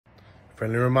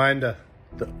Friendly reminder,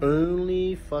 the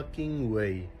only fucking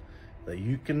way that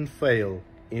you can fail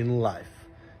in life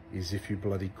is if you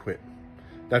bloody quit.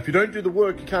 Now, if you don't do the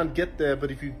work, you can't get there, but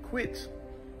if you quit,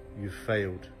 you've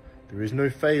failed. There is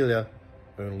no failure,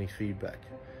 only feedback.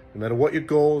 No matter what your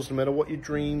goals, no matter what your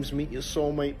dreams, meet your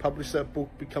soulmate, publish that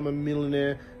book, become a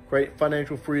millionaire, create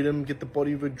financial freedom, get the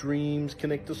body of your dreams,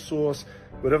 connect to source,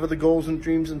 whatever the goals and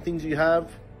dreams and things you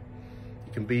have,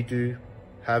 you can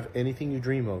have anything you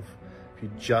dream of if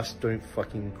you just don't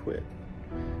fucking quit.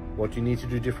 What do you need to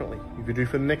do differently? If you do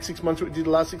for the next 6 months what you did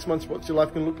the last 6 months, what's your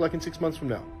life going to look like in 6 months from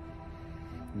now?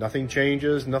 Nothing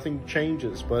changes,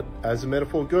 but as the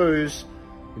metaphor goes,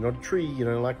 you're not a tree, you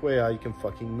don't like where you are, you can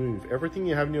fucking move. Everything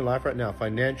you have in your life right now,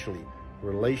 financially,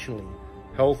 relationally,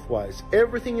 health-wise,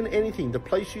 everything and anything, the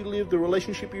place you live, the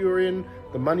relationship you're in,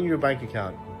 the money in your bank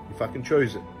account, you fucking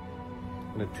chose it.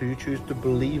 And until you choose to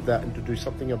believe that and to do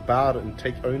something about it and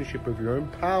take ownership of your own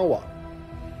power,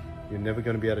 you're never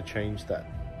going to be able to change that.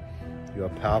 You are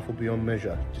powerful beyond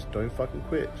measure. Just don't fucking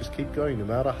quit. Just keep going, no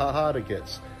matter how hard it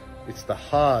gets. It's the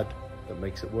hard that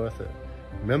makes it worth it.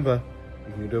 Remember,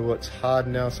 you can do what's hard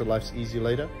now so life's easy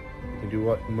later. You can do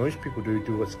what most people do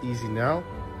what's easy now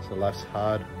so life's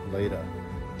hard later.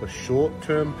 The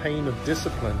short-term pain of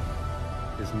discipline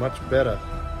is much better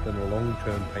than the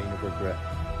long-term pain of regret.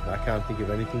 And I can't think of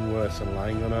anything worse than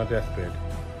lying on our deathbed,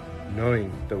 knowing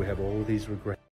that we have all these regrets.